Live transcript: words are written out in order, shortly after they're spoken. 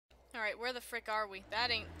Alright, where the frick are we?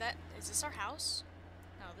 That ain't... that... Is this our house?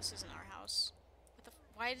 No, this isn't our house. What the...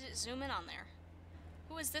 Why did it zoom in on there?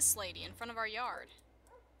 Who is this lady in front of our yard?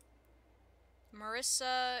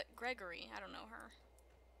 Marissa Gregory. I don't know her.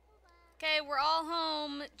 Okay, we're all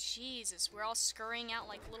home. Jesus, we're all scurrying out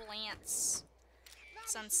like little ants.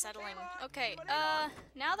 It's unsettling. Okay,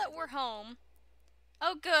 now that we're home...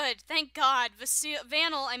 Oh good, thank God.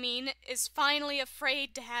 Vanel, I mean, is finally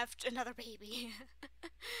afraid to have another baby.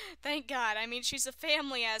 Thank God. I mean, she's a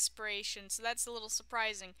family aspiration, so that's a little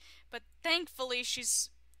surprising. But thankfully, she's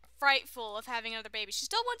frightful of having another baby. She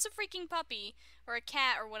still wants a freaking puppy, or a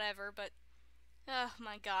cat, or whatever, but... Oh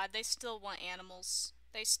my God, they still want animals.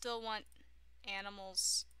 They still want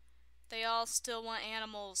animals. They all still want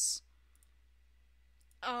animals.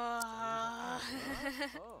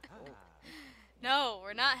 No,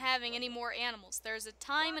 we're not having any more animals. There's a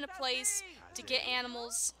time and a place to get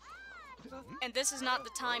animals, and this is not the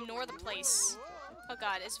time nor the place. Oh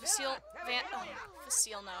God, is Vasile... Oh,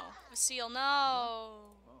 Vasile, no. Vasile, no!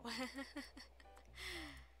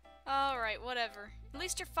 Alright, whatever. At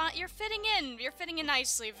least you're fine. You're fitting in. You're fitting in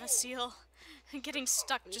nicely, Vasile. Getting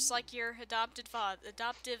stuck just like your adoptive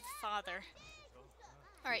father.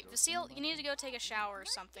 Alright, Vasile, you need to go take a shower or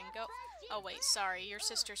something. Go... Oh wait, sorry, your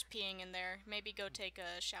sister's peeing in there. Maybe go take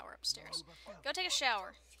a shower upstairs. Go take a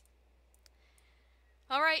shower.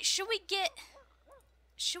 Alright, should we get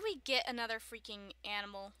another freaking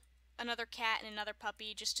animal? Another cat and another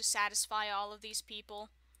puppy just to satisfy all of these people?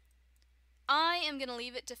 I am gonna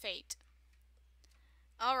leave it to fate.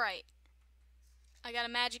 Alright. I got a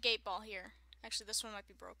magic 8-ball here. Actually, this one might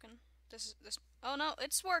be broken. This. Oh no,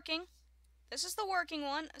 it's working. This is the working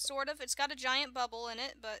one, sort of. It's got a giant bubble in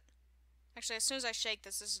it, but... Actually, as soon as I shake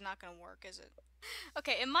this, this is not gonna work, is it?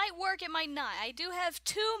 Okay, it might work, it might not. I do have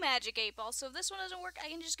 2 magic 8-balls, so if this one doesn't work, I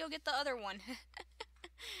can just go get the other one.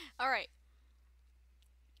 Alright.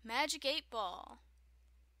 Magic 8-ball.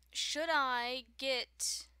 Should I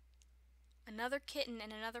get another kitten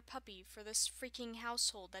and another puppy for this freaking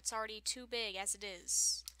household that's already too big as it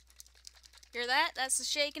is? Hear that? That's the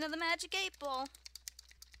shaking of the magic 8-ball.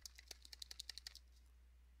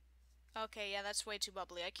 Okay, yeah, that's way too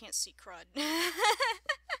bubbly. I can't see crud.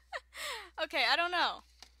 Okay, I don't know.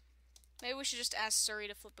 Maybe we should just ask Surrey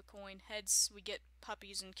to flip a coin. Heads, we get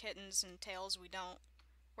puppies and kittens, and tails, we don't.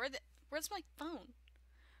 Where's my phone?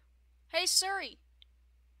 Hey, Surrey!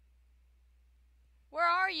 Where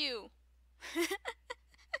are you?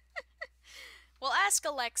 Well, ask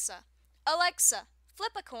Alexa. Alexa,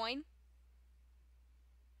 flip a coin.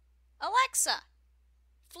 Alexa,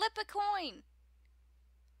 flip a coin.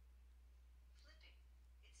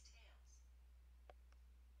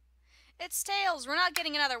 It's tails. We're not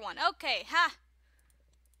getting another one. Okay, ha!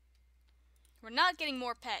 We're not getting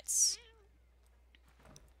more pets.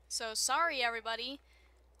 So, sorry everybody.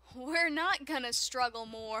 We're not gonna struggle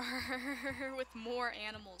more with more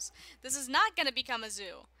animals. This is not gonna become a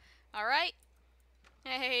zoo. Alright?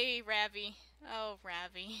 Hey, Ravi. Oh,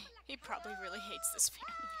 Ravi. He probably really hates this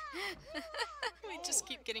family. We just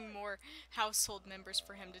keep getting more household members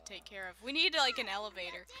for him to take care of. We need, like, an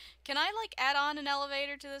elevator. Can I, like, add on an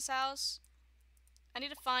elevator to this house? I need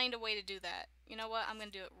to find a way to do that. You know what? I'm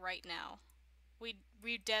gonna do it right now.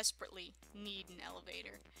 We desperately need an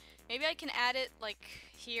elevator. Maybe I can add it, like,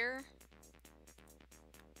 here?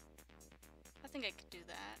 I think I could do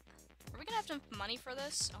that. Are we gonna have enough money for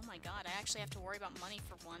this? Oh my God, I actually have to worry about money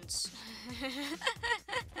for once.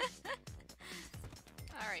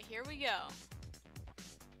 Alright, here we go.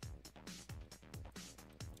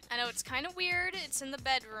 I know it's kind of weird, it's in the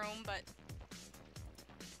bedroom, but...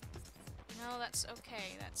 No, that's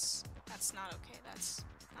okay. That's not okay. That's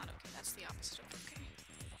not okay. That's the opposite of okay.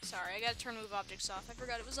 Sorry, I gotta turn move objects off. I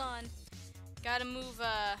forgot it was on. Gotta move,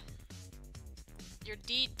 your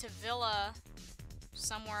deed to villa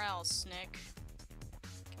somewhere else, Nick.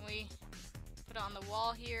 Can we put it on the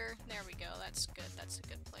wall here? There we go. That's good. That's a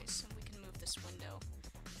good place. And we can move this window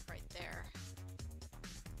right there.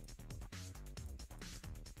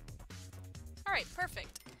 Alright,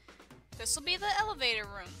 perfect. This'll be the elevator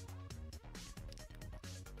room.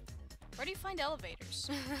 Where do you find elevators?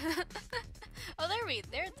 Oh,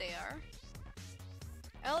 there they are.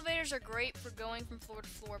 Elevators are great for going from floor to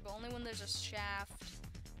floor, but only when there's a shaft.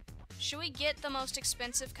 Should we get the most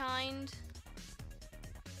expensive kind?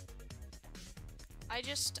 I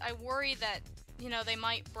worry that, you know, they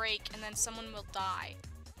might break and then someone will die.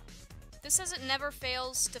 This says it never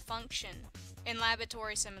fails to function in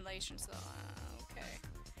laboratory simulations, though. Okay.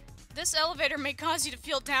 This elevator may cause you to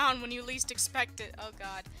feel down when you least expect it. Oh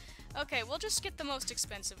God. Okay, we'll just get the most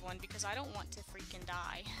expensive one because I don't want to freaking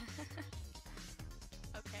die.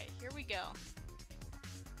 Okay, here here we go.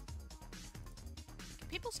 Can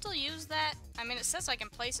people still use that? I mean, it says I can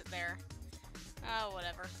place it there. Oh,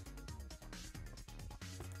 whatever.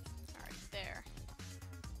 Alright, there.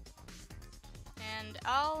 And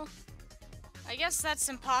I guess that's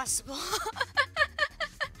impossible.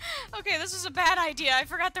 Okay, this was a bad idea. I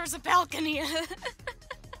forgot there was a balcony.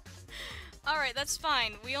 Alright, that's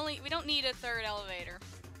fine. We don't need a third elevator.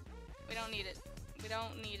 We don't need it. We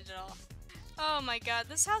don't need it at all. Oh my god,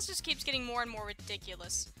 this house just keeps getting more and more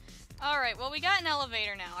ridiculous. Alright, well, we got an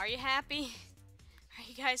elevator now. Are you happy? Are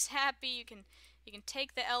you guys happy? You can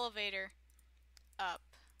take the elevator up.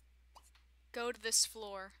 Go to this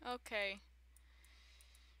floor. Okay.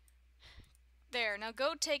 There, now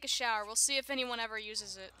go take a shower. We'll see if anyone ever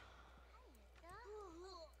uses it.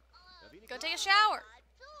 Go take a shower!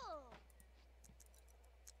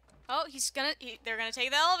 Oh, they're gonna take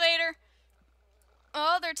the elevator!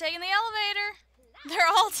 Oh, they're taking the elevator!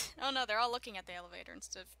 They're all looking at the elevator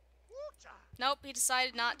instead of... Nope, he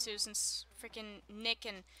decided not to since freaking Nick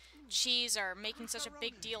and Cheese are making such a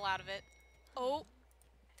big deal out of it. Oh,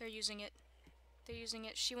 they're using it. They're using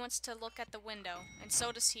it. She wants to look at the window, and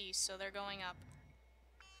so does he, so they're going up.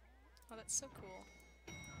 Oh, that's so cool.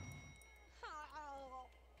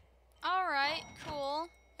 Alright, cool.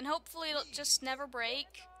 And hopefully it'll just never break,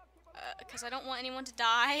 because I don't want anyone to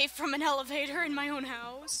die from an elevator in my own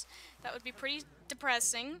house. That would be pretty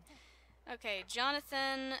depressing. Okay,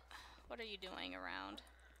 Jonathan, what are you doing around?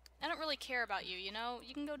 I don't really care about you, you know?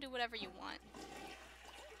 You can go do whatever you want.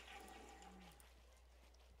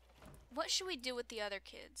 What should we do with the other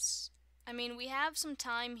kids? I mean, we have some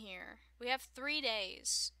time here. We have 3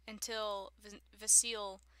 days until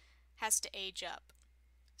Vasil has to age up.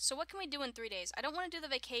 So what can we do in 3 days? I don't want to do the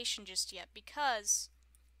vacation just yet because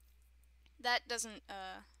that doesn't,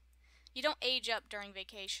 you don't age up during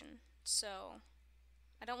vacation. So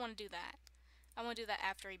I don't want to do that. I want to do that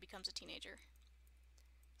after he becomes a teenager.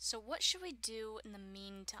 So what should we do in the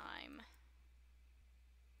meantime?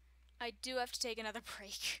 I do have to take another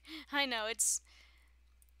break. I know, it's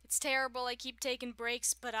terrible. I keep taking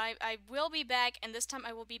breaks, but I will be back, and this time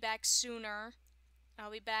I will be back sooner. I'll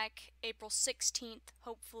be back April 16th,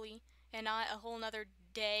 hopefully, and not a whole nother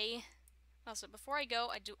day. Also, before I go,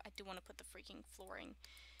 I do want to put the freaking flooring.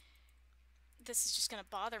 This is just gonna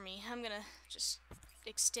bother me. I'm gonna just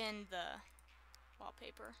extend the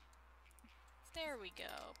wallpaper. There we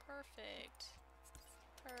go. Perfect.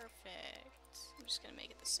 Perfect. I'm just gonna make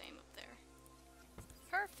it the same up there.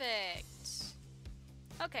 Perfect.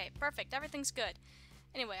 Okay, perfect. Everything's good.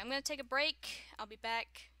 Anyway, I'm gonna take a break. I'll be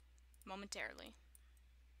back momentarily.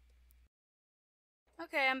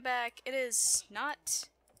 Okay, I'm back. It is not,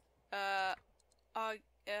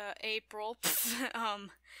 April,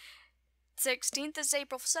 16th is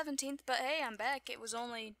April 17th, but hey, I'm back. It was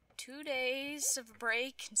only 2 days of a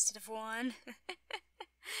break instead of 1.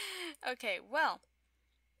 Okay, well,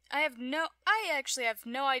 I actually have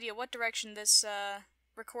no idea what direction this,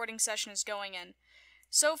 recording session is going in.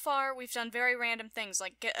 So far, we've done very random things,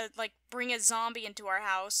 like bring a zombie into our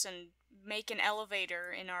house and make an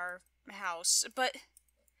elevator in our house, but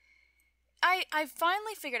I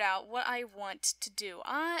finally figured out what I want to do.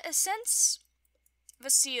 Since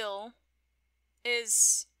Vasil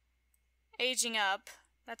is aging up,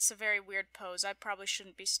 that's a very weird pose. I probably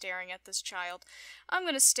shouldn't be staring at this child. I'm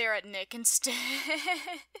gonna stare at Nick instead.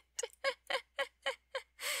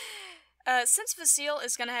 Since Vasil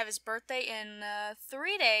is gonna have his birthday in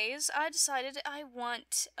 3 days, I decided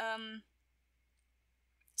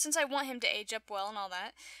since I want him to age up well and all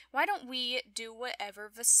that, why don't we do whatever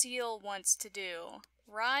Vasil wants to do?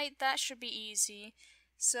 Right? That should be easy.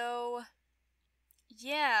 So,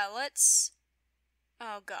 yeah, let's...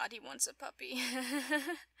 Oh god, he wants a puppy.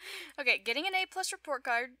 Okay, getting an A+ report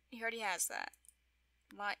card. He already has that.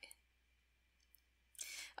 Why?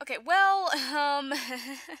 Okay, well,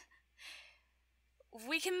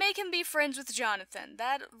 we can make him be friends with Jonathan.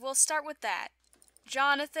 We'll start with that.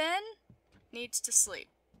 Jonathan needs to sleep.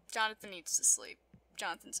 Jonathan needs to sleep.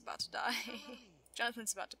 Jonathan's about to die.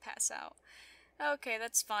 Jonathan's about to pass out. Okay,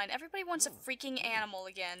 that's fine. Everybody wants a freaking animal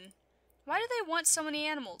again. Why do they want so many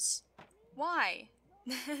animals? Why?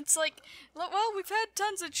 It's like, well, we've had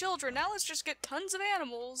tons of children, now let's just get tons of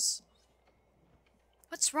animals.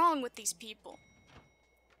 What's wrong with these people?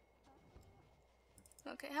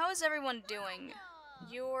 Okay, how is everyone doing?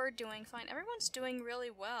 You're doing fine. Everyone's doing really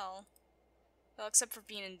well. Well, except for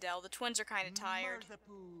Bean and Dell. The twins are kind of tired. But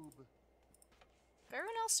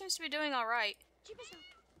everyone else seems to be doing alright.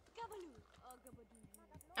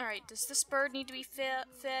 Alright, does this bird need to be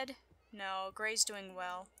fed? No, Gray's doing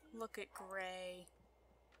well. Look at Gray.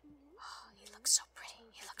 Oh, he looks so pretty.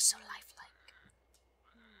 He looks so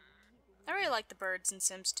like the birds in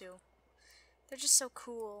Sims 2. They're just so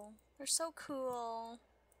cool. They're so cool.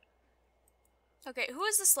 Okay, who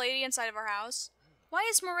is this lady inside of our house? Why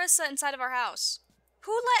is Marissa inside of our house?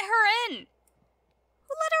 Who let her in?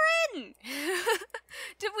 Who let her in?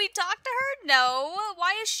 Did we talk to her? No.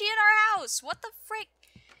 Why is she in our house? What the frick?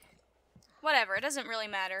 Whatever, it doesn't really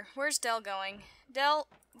matter. Where's Dell going? Dell,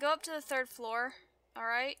 go up to the 3rd floor.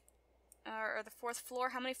 Alright? Or the 4th floor.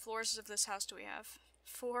 How many floors of this house do we have?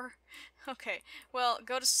 4? Okay. Well,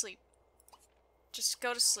 go to sleep. Just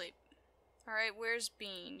go to sleep. Alright, where's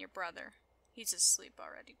Bean, your brother? He's asleep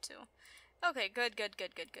already, too. Okay, good.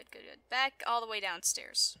 Back all the way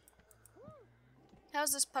downstairs.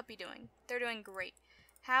 How's this puppy doing? They're doing great.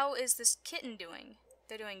 How is this kitten doing?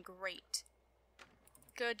 They're doing great.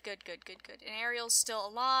 Good. And Ariel's still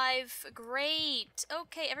alive. Great.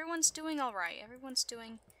 Okay, everyone's doing alright. Everyone's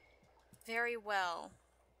doing very well.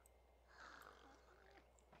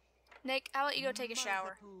 Nick, how about you go take a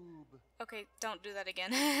shower? Okay, don't do that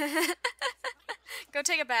again. Go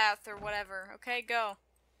take a bath or whatever, okay? Go.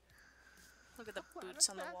 Look at the boots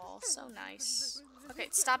on the wall. So nice. Okay,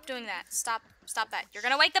 stop doing that. Stop that. You're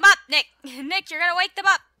gonna wake them up, Nick! Nick, you're gonna wake them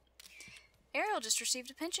up! Ariel just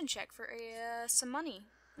received a pension check for some money.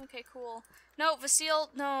 Okay, cool. No, Vasile,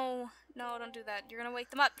 no. No, don't do that. You're gonna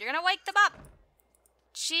wake them up. You're gonna wake them up!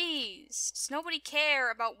 Jeez. Does nobody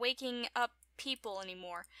care about waking up people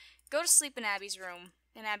anymore? Go to sleep in Abby's room.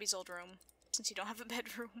 In Abby's old room. Since you don't have a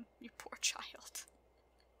bedroom. You poor child.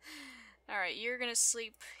 Alright, you're gonna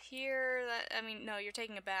sleep here. No, you're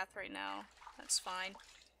taking a bath right now. That's fine.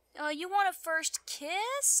 You want a first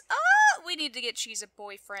kiss? Oh, we need to get Cheese a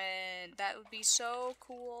boyfriend. That would be so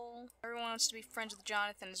cool. Everyone wants to be friends with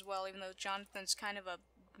Jonathan as well, even though Jonathan's kind of a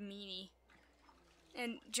meanie.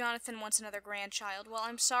 And Jonathan wants another grandchild. Well,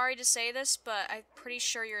 I'm sorry to say this, but I'm pretty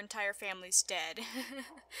sure your entire family's dead.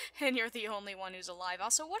 And you're the only one who's alive.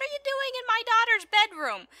 Also, what are you doing in my daughter's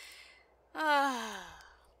bedroom?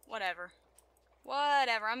 Whatever.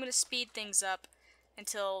 Whatever. I'm gonna speed things up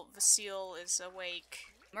until Vasile is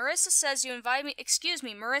awake. Marissa says you invited me. Excuse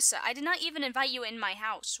me, Marissa. I did not even invite you in my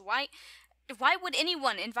house. Why would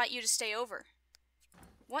anyone invite you to stay over?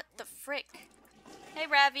 What the frick? Hey,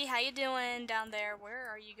 Ravi, how you doing down there? Where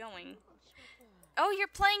are you going? Oh, you're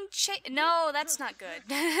playing No, that's not good.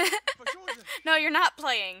 No, you're not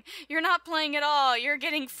playing. You're not playing at all. You're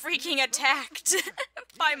getting freaking attacked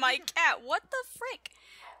by my cat. What the frick?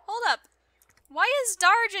 Hold up. Why is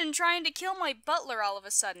Darjan trying to kill my butler all of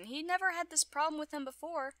a sudden? He never had this problem with him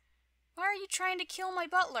before. Why are you trying to kill my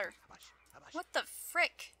butler? What the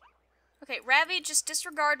frick? Okay, Ravi, just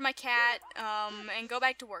disregard my cat, and go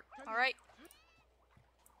back to work, alright?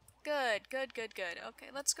 Good. Okay,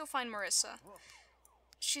 let's go find Marissa.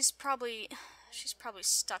 She's probably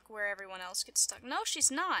stuck where everyone else gets stuck. No, she's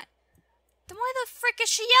not. Then why the frick is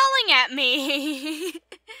she yelling at me?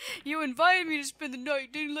 You invited me to spend the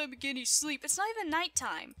night, didn't let me get any sleep. It's not even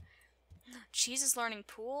nighttime. Cheese is learning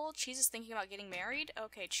pool. Cheese is thinking about getting married.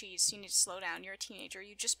 Okay, Cheese, you need to slow down. You're a teenager.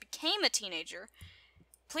 You just became a teenager.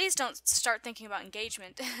 Please don't start thinking about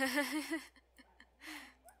engagement.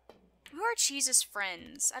 Who are Cheese's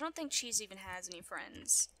friends? I don't think Cheese even has any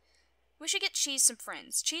friends. We should get Cheese some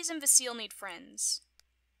friends. Cheese and Vasile need friends.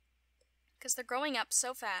 Because they're growing up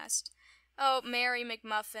so fast. Oh, Mary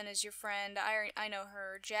McMuffin is your friend. I know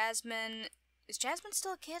her. Jasmine. Is Jasmine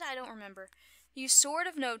still a kid? I don't remember. You sort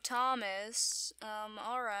of know Thomas.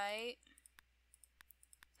 Alright.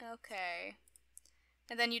 Okay.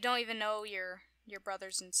 And then you don't even know your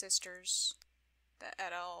brothers and sisters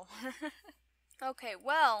at all. Okay,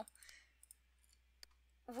 well,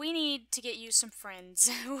 we need to get you some friends.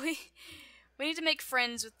 we need to make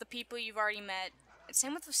friends with the people you've already met.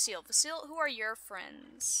 Same with Vasile. Vasile, who are your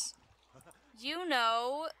friends? You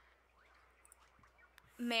know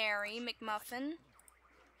Mary McMuffin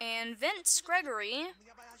and Vince Gregory.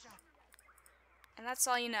 And that's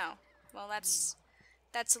all you know. Well, that's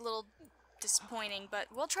a little disappointing, but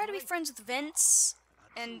we'll try to be friends with Vince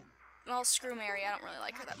and, well, screw Mary. I don't really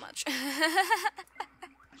like her that much.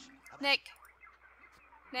 Nick.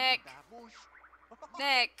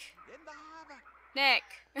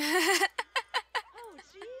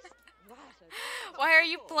 Why are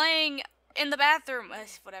you playing in the bathroom?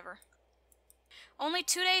 Whatever. Only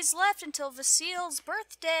 2 days left until Vasile's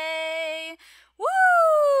birthday. Woo!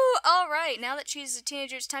 Alright, now that she's a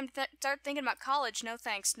teenager, it's time to start thinking about college. No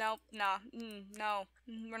thanks. Nope. No. No.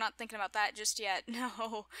 We're not thinking about that just yet.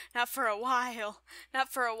 No. Not for a while. Not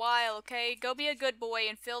for a while, okay? Go be a good boy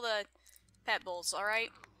and fill the pet bowls,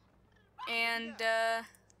 alright? And,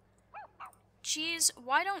 Cheese,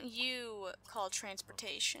 why don't you call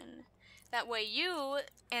transportation? That way you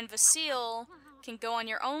and Vasile can go on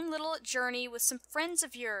your own little journey with some friends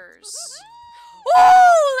of yours. Woo!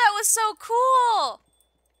 That was so cool!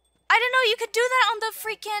 I didn't know you could do that on the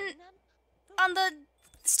freaking... on the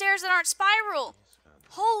stairs that aren't spiral.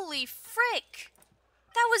 Holy frick!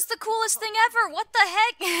 That was the coolest thing ever! What the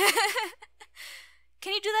heck?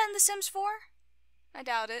 Can you do that in The Sims 4? I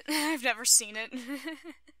doubt it. I've never seen it.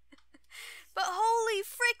 But holy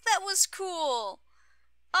frick, that was cool!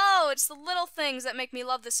 Oh, it's the little things that make me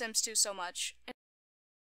love The Sims 2 so much.